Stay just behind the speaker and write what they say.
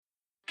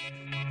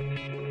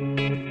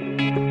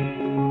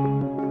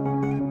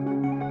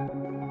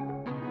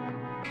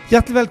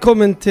Hjertelig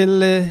velkommen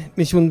til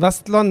Misjon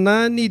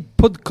Vestlandet. Ny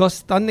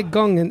podcast. Denne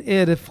gangen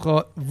det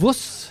fra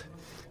Voss.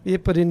 Vi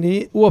på det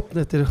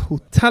nyåpnede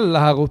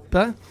hotellet her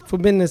oppe. I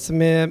forbindelse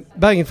med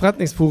Bergen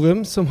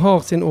Forretningsforum, som har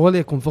sin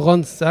årlige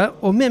konferanse.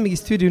 Og med meg i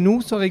studio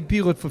nå så har jeg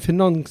byråd for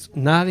finans,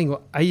 næring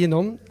og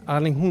eiendom,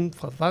 Erling Hund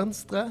fra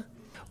Venstre.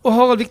 Og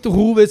Harald Viktor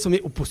Hove, som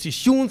i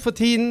opposisjon for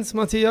tiden, som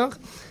han sier.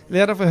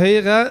 Leder for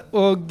Høyre.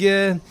 Og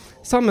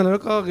sammen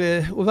med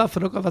dere, og hver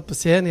for dere har vært på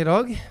scenen i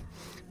dag.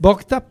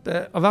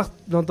 Bakteppet har vært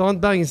blant annet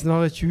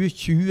Bergensnæret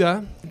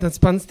 2020, den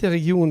spenstige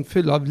regionen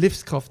full av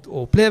livskraft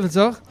og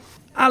opplevelser,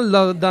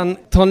 eller den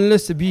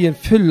tannløse byen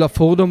full av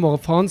fordommer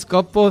og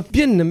faenskap. Og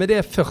begynner med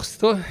det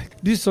først da.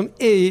 Du som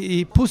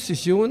i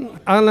posisjon,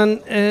 Erlend,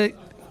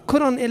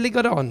 hvordan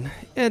ligger det an?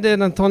 Det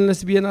den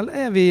tannløse byen,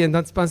 eller vi i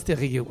den spenstige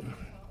regionen?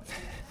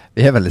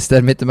 Vi vel et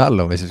sted midt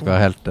imellom, hvis vi skal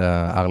være helt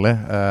ærlig.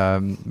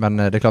 Men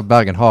det klart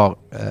Bergen har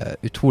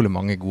utrolig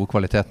mange gode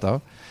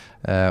kvaliteter.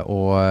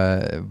 Og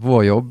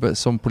vår jobb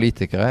som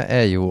politikere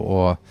jo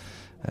å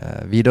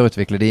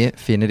videreutvikle de,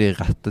 finne de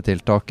rette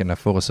tiltakene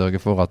for å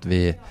sørge for at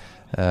vi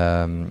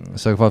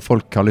sørge for at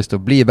folk har lyst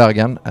til å bli i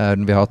Bergen.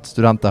 Vi har hatt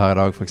studenter her i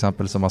dag for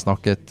eksempel som har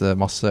snakket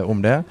masse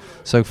om det.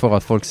 Sørge for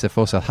at folk ser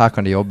for seg at her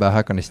kan de jobbe,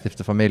 her kan de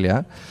stifte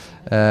familie.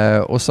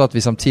 Også at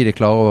vi samtidig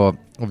klarer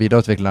å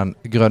videreutvikle den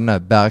grønne,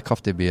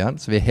 bærekraftige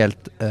byen, som vi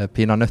helt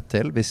pina nødt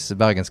til hvis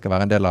Bergen skal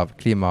være en del av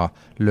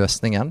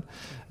klimaløsningen.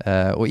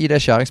 Og i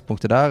det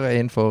skjæringspunktet der,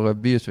 innenfor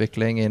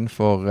byutvikling,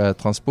 innenfor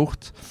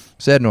transport,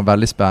 så det noen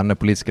veldig spennende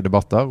politiske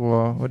debatter,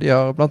 og de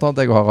har blant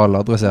annet jeg og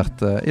Harald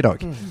adressert i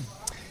dag.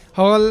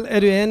 Harald,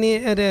 du enig?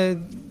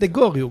 Det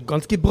går jo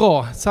ganske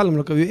bra, selv om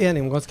dere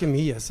uenige om ganske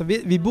mye. Så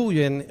vi bor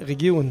jo i en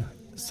region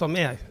som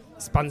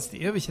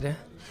spenstig, gjør vi ikke det?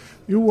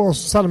 Jo, og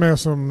selv om jeg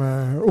som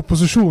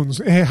opposisjon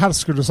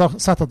helst skulle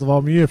sett at det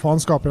var mye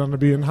faenskap i denne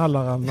byen,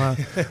 heller enn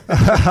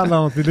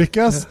at vi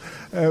lykkes.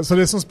 Så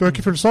det sånn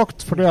spøkefullt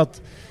sagt, for det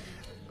at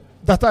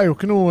dette jo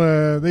ikke noe,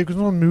 det ikke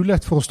noen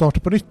mulighet for å starte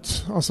på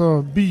nytt.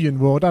 Altså, byen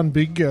vår, den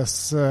bygges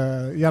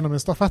gjennom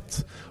en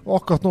stafett. Og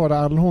akkurat nå det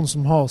Erlend Hund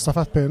som har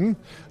stafettpinnen.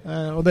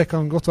 Og det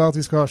kan godt være at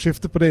vi skal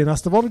skifte på det i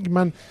neste valg,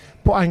 men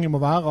poenget må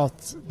være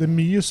at det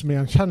mye som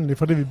gjenkjennelig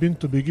fra det vi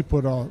begynte å bygge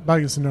på da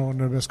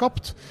Bergensenørene ble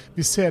skapt.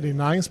 Vi ser det i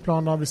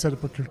næringsplaner, vi ser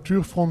det på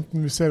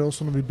kulturfronten, vi ser det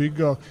også når vi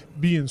bygger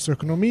byens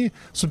økonomi,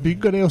 så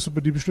bygger det også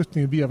på de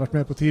beslutninger vi har vært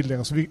med på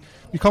tidligere. Så vi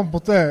kan på en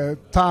måte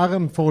ta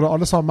æren for det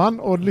alle sammen,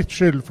 og litt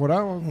skyld for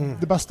det.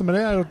 Og det beste med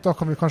det at da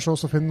kan vi kanskje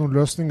også finne noen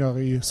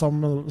løsninger i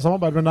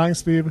samarbeid med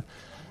næringsliv,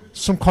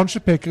 som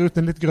kanskje peker ut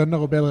en litt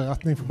grønnere og bedre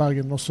retning for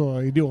Bergen også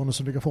i de årene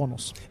som ligger foran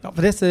oss. Ja,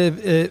 for det som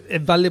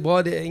veldig bra,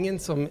 det ingen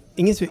som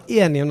er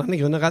enige om denne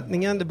grønne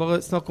retningen, det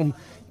bare snakk om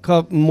hva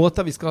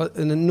måter vi skal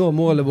nå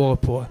målet våre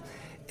på.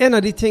 En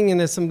av de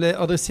tingene som ble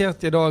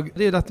adressert i dag,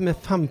 det jo dette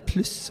med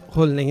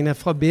 5+-holdningene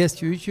fra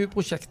BS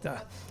 2020-prosjektet.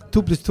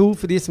 2+2,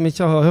 for de som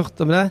ikke har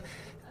hørt om det.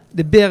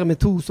 Det bedre med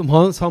 2 som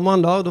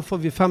samhandler, da får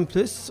vi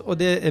 5+, og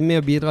det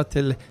med å bidra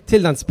til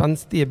den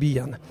spenstige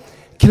byen.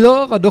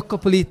 Klarer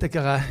dere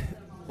politikere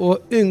å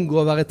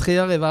unngå å være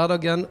treere i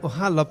hverdagen og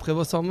heller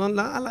prøve å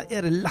samhandle, eller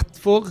det lett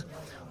for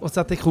å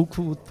sette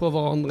krokfot på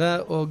hverandre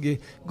og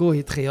gå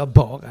i treer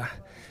bare?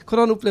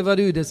 Hvordan opplever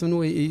du det som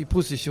nå i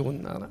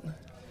posisjonen?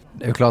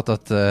 Det jo klart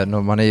at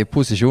når man i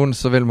posisjon,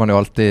 så vil man jo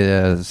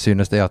alltid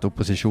synes det at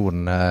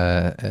opposisjonen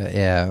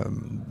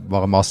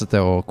bare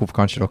masete, og hvorfor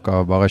kanskje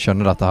dere bare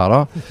skjønner dette her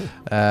da.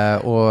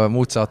 Og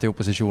motsatt i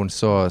opposisjon,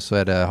 så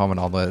har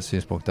man andre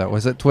synspunkter.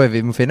 Og så tror jeg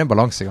vi må finne en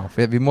balansegang,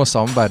 for vi må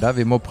samarbeide,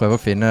 vi må prøve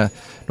å finne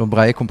noen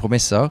brede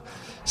kompromisser.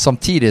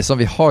 Samtidig som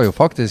vi har jo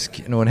faktisk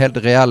noen helt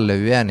reelle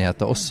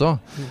uenigheter også.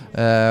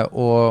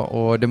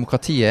 Og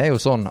demokratiet jo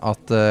sånn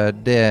at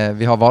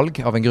vi har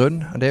valg av en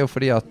grunn. Det jo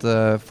fordi at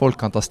folk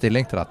kan ta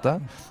stilling til dette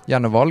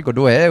gjennom valg, og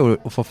da jo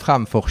å få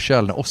frem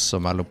forskjellene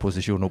også mellom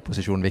posisjon og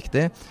opposisjon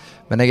viktig.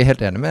 Men jeg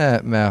helt enig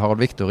med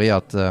Harald Viktor i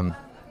at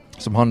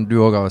som du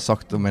også har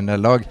sagt om en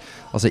del dag,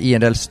 altså i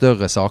en del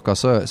større saker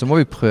så må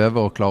vi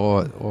prøve å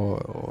klare å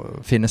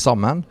finne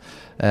sammen.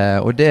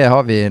 Og det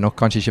har vi nok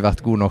kanskje ikke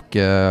vært god nok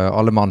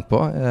alle mann på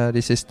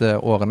de siste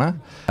årene.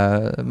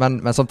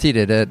 Men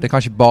samtidig, det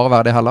kan ikke bare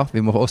være det heller.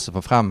 Vi må også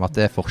få frem at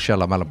det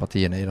forskjeller mellom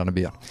partiene i denne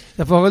byen.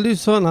 Ja, for Harald, du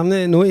så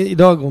nemlig noe i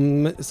dag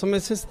som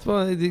jeg synes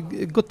var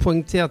godt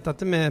poengtert,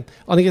 dette med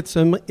Anne-Grete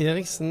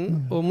Strøm-Eriksen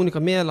og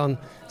Monica Mæland,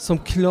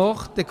 som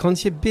klarte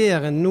kanskje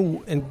bedre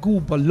nå en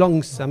god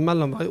balanse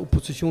mellom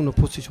opposisjon og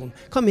posisjon.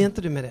 Hva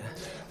mente du med det?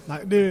 Nei,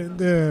 det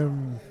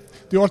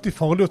er jo alltid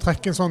farlig å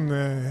trekke en sånn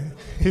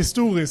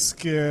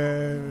historisk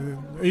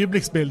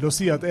øyeblikksbilde og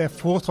si at jeg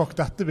foretrakk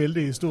dette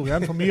bildet i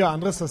historien, for mye har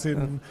endret seg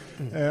siden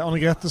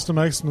Anne-Grete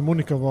Strøm-Eriksen og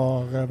Monica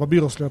var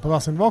byrådsleder på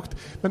hver sin vakt,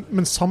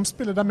 men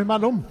samspillet dem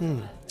imellom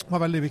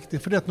var veldig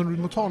viktig, fordi at når du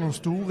må ta noen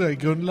store,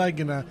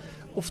 grunnleggende,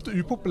 ofte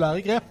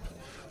upopulære grep,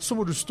 så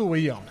må du stå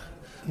i den.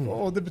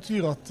 Og det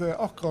betyr at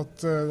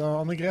akkurat da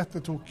Anne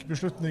Grete tok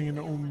beslutningen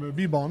om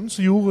Bybanen,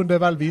 så gjorde hun det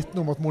vel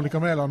vitende om at Monica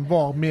Mæland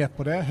var med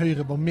på det.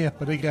 Høyre var med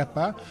på det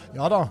grepet.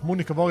 Ja da,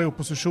 Monica var i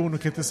opposisjon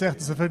og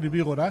kritiserte selvfølgelig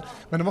byrådet,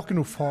 men det var ikke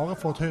noe fare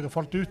for at Høyre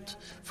falt ut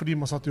fordi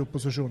man satt i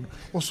opposisjon.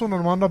 Og så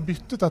når man da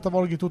byttet etter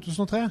valget i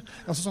 2003,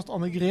 så satt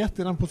Anne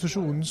Grete i den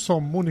posisjonen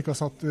som Monica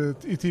satt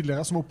i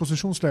tidligere, som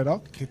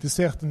opposisjonsleder,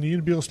 kritiserte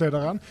nye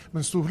byrådslederen,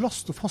 men stod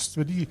last og fast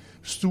ved de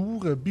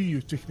store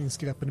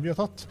byutviklingsgrepene vi har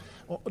tatt.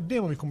 Og det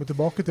må vi komme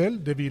tilbake til.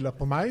 Det hviler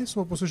på meg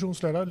som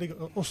opposisjonsleder,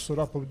 ligger også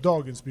da på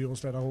dagens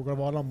byrådsleder Roger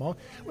Valhammer.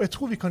 Og jeg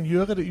tror vi kan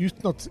gjøre det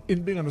uten at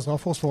innbyggerne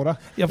straffer oss for det.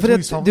 Ja, for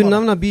du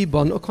nevner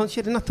Bybanen, og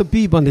kanskje det er nettopp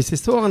Bybanen de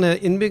siste årene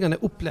innbyggerne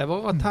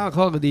opplever at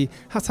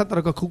her setter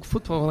dere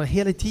krokfot for hverandre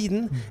hele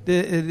tiden.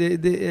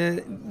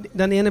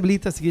 Den ene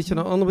beliter seg ikke,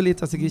 den andre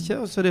beliter seg ikke,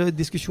 og så er det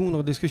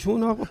diskusjoner,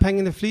 og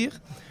pengene flyr.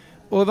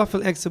 Og i hvert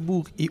fall jeg som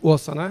bor i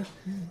Åsane,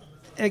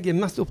 jeg er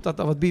mest opptatt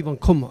av at Bybanen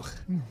kommer.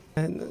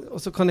 Og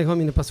så kan jeg ha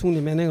mine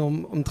personlige meninger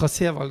om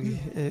trasévalg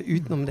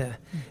utenom det.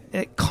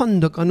 Kan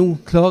dere nå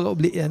klare å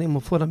bli enige om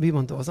å få den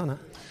Bybanen til Åsane?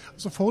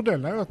 Så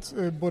fordelen er jo at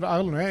både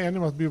Erlend og jeg er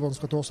enige om at Bybanen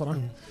skal til Åsane.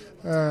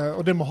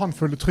 Og det må han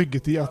føle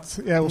trygghet i at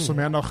jeg også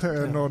mener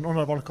når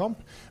det er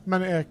valgkamp.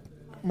 Men jeg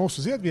må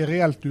også si at vi er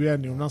reelt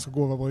uenige om den skal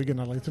gå over Bryggen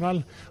eller i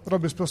tunnel. Og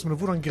da blir spørsmålet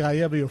hvordan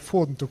greier vi å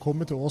få den til å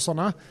komme til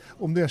Åsane?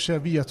 Om det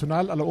skjer via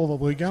tunnel eller over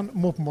Bryggen,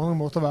 må på mange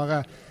måter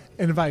være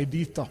en vei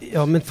dit da.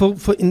 Ja, men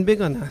for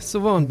innbyggerne så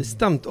var han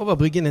bestemt over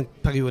Bryggen en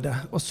periode,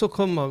 og så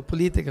kommer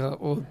politikere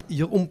og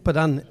gjør om på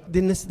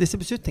disse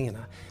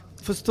beslutningene.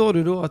 Forstår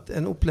du da at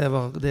en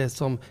opplever det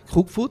som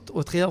krokfot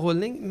og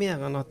treerholdning,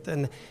 mer enn at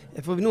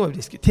for vi nå har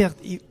diskutert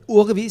i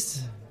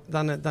årevis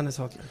denne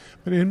saken.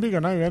 Men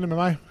innbyggerne er jo enige med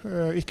meg,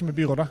 ikke med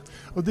byrådet.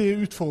 Og det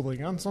er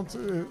utfordringen. Sant?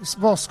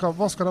 Hva skal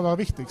det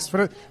være viktigst?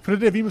 For det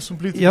er det vi som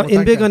politikere må tenke. Ja,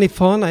 innbyggerne i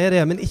Fana er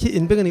det, men ikke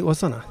innbyggerne i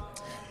Åsane.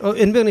 Og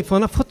innbyggerne i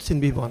Fana har fått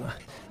sin bybane.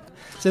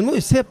 Så en må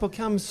jo se på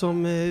hvem som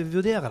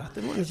vurderer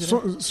dette.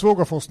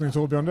 Svogerforskning,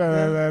 Torbjørn, det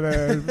er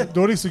det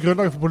dårligste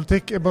grunnlaget for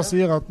politikk. Jeg bare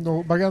sier at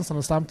når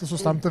bergenserne stemte, så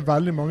stemte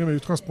veldig mange med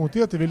utgangspunkt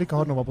i at de ville ikke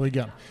ha den over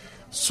Bryggen.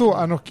 Så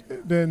er nok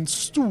det en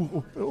stor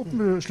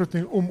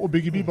oppslutning om å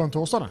bygge Bybanen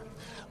til Åsane.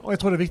 Og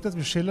jeg tror det er viktig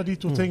at vi skiller de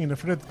to tingene,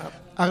 for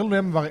Erlend og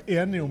jeg må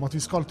være enige om at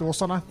vi skal til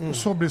Åsane, og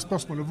så blir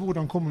spørsmålet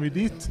hvordan kommer vi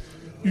dit,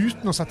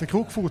 uten å sette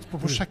krokfot på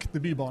prosjektet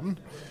Bybanen.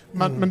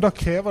 Men da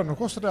krever det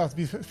nok også det at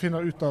vi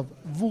finner ut av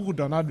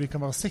hvordan vi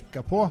kan være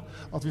sikre på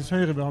at hvis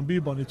Høyre vil ha en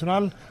bybane i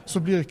tunnel, så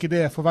blir ikke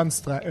det for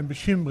Venstre en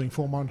bekymring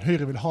for om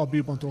Høyre vil ha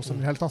Bybanen til Åsane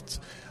i det hele tatt.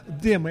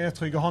 Det må jeg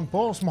trygge han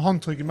på, og så må han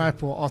trygge meg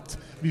på at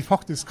vi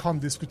faktisk kan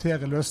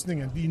diskutere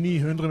løsningen, de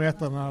 900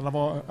 meterne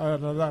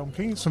eller der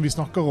omkring, som vi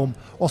snakker om,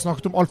 og har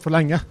snakket om alt for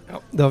lenge. Ja,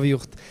 det har vi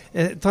gjort.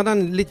 Ta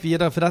den litt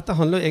videre, for dette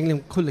handler jo egentlig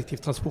om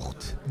kollektiv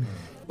transport.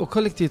 Og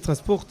kollektiv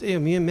transport er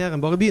jo mye mer enn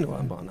bare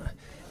bynårjernbane.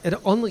 Er det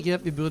andre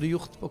grep vi burde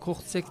gjort på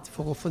kort sikt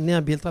for å få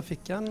ned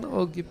biltrafikken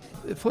og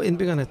få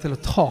innbyggerne til å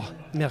ta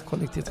mer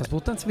kollektiv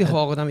transport enn vi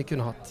har og den vi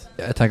kunne hatt?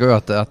 Jeg tenker jo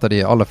at et av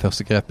de aller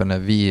første grepene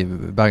vi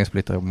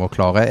bergenspolitikere må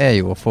klare er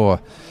jo å få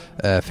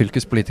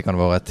fylkespolitikerne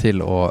våre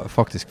til å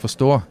faktisk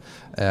forstå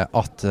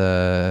at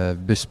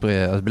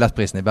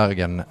billettprisen i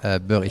Bergen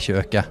bør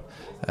ikke øke.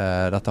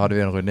 Dette hadde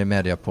vi en runde i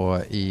media på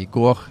i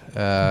går,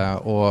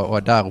 og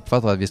der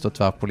oppfatter jeg at vi står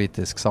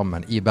tverrpolitisk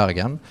sammen i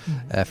Bergen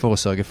for å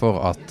sørge for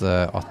at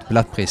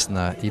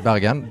billettprisene i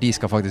Bergen, de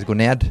skal faktisk gå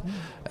ned,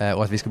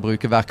 og at vi skal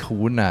bruke hver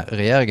krone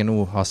regjeringen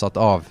nå har satt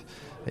av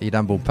i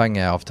den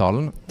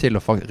bompengeavtalen til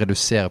å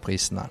redusere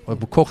prisene. Og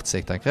på kort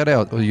sikt tenker jeg det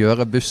å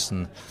gjøre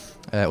bussen,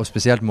 og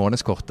spesielt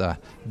månedskortet,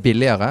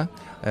 billigere,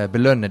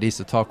 belønne de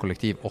som tar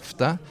kollektiv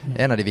ofte,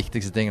 en av de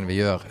viktigste tingene vi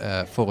gjør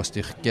for å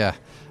styrke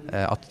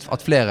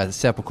at flere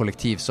ser på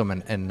kollektiv som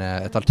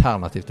et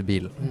alternativ til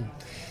bilen.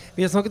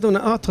 Vi har snakket om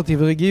den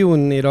attraktive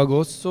regionen i dag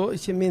også,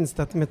 ikke minst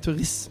dette med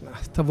turisme.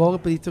 Ta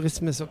vare på de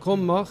turisme som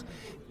kommer.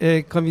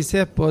 Kan vi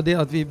se på det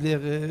at vi blir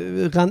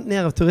rent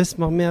ned av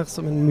turismer mer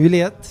som en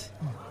mulighet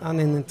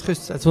enn en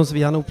trussel, sånn som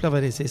vi gjerne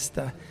opplever det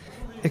siste?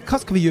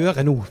 Hva skal vi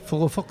gjøre nå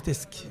for å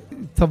faktisk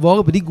ta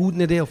vare på de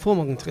godene det å få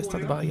mange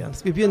turister til Bergen?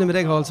 Skal vi begynne med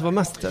deg, Harald, som var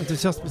mest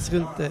entusiastisk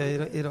rundt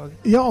det i dag?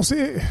 Ja, altså,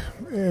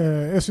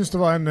 jeg synes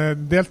det var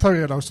en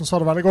deltaker i dag som sa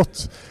det veldig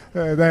godt.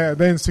 Det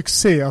er en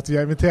suksess at vi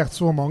har invitert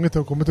så mange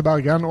til å komme til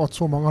Bergen, og at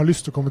så mange har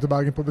lyst til å komme til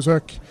Bergen på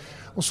besøk.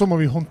 Og så må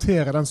vi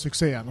håndtere den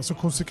suksessen. Altså,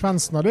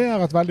 konsekvensen av det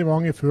er at veldig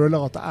mange føler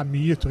at det er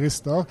mye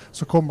turister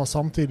som kommer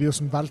samtidig og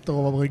som velter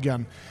over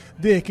Bryggen.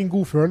 Det er ikke en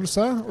god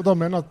følelse, og da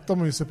mener jeg at da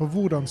må vi se på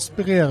hvordan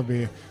sprer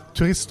vi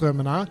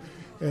turiststrømmene,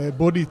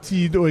 både i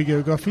tid og i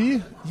geografi,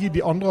 gi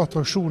de andre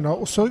attraksjoner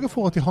og sørge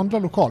for at de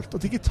handler lokalt.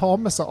 At de ikke tar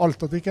med seg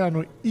alt, at det ikke er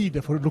noe i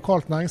det for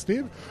lokalt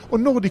næringsliv.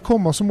 Og når de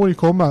kommer, så må de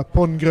komme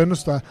på den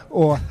grønneste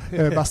og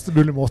beste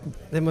mulige måten.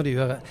 Det må de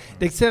gjøre.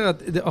 Jeg ser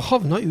at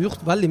havn har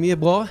gjort veldig mye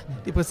bra.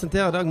 De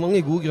presenterer i dag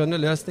mange gode grønne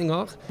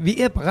løsninger. Vi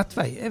er på rett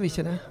vei, er vi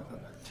ikke det?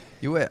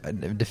 Jo,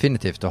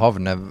 definitivt, og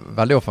havn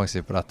veldig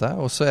offensiv på dette.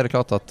 Og så det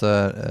klart at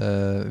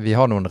vi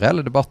har noen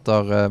reelle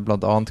debatter,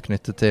 blant annet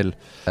knyttet til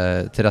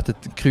dette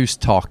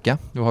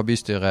cruisetaket. Nå har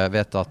bystyret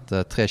vedtatt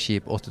 3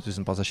 skip,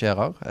 8000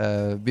 passasjerer.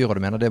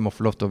 Byrådet mener det må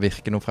få lov til å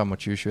virke nå frem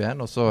mot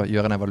 2021, og så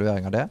gjøre en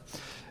evaluering av det.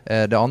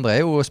 Det andre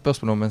jo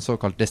spørsmålet om en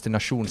såkalt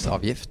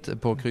destinasjonsavgift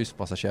på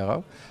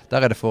cruisepassasjerer.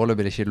 Der det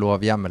foreløpig ikke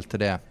lovhjemmel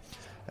til det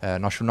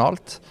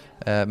nasjonalt.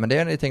 Men det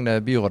en av de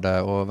tingene byrådet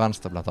og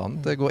Venstre blant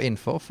annet går inn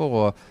for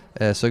å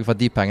sørge for at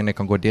de pengene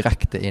kan gå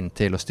direkte inn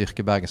til å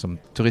styrke Bergen som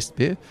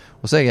turistby.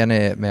 Og så jeg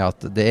enig med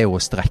at det jo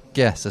å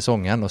strekke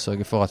sesongen og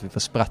sørge for at vi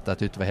får spredt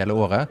dette utover hele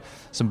året,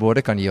 som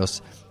både kan gi oss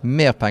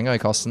mer penger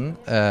i kassen,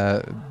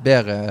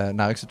 bedre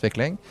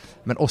næringsutvikling,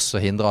 men også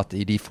hindre at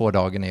i de få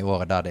dagene i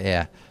året der det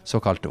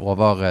såkalt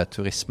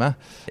overturisme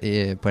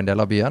på en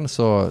del av byen,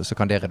 så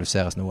kan det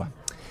reduseres noe.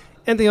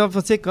 En ting for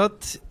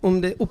sikkert,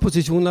 om det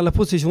opposisjon eller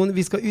posisjon,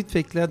 vi skal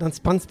utvikle den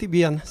spenstige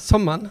byen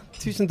sammen.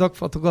 Tusen takk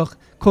for at dere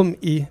kom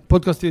i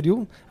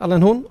podcaststudio,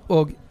 Erlend Horn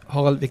og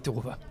Harald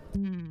Victor Ove.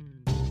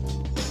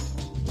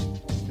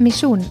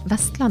 Misjon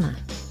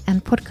Vestlandet, en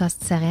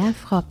podcastserie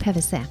fra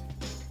PwC.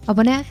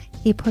 Abonner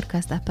i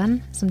podcastappen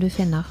som du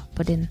finner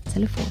på din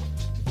telefon.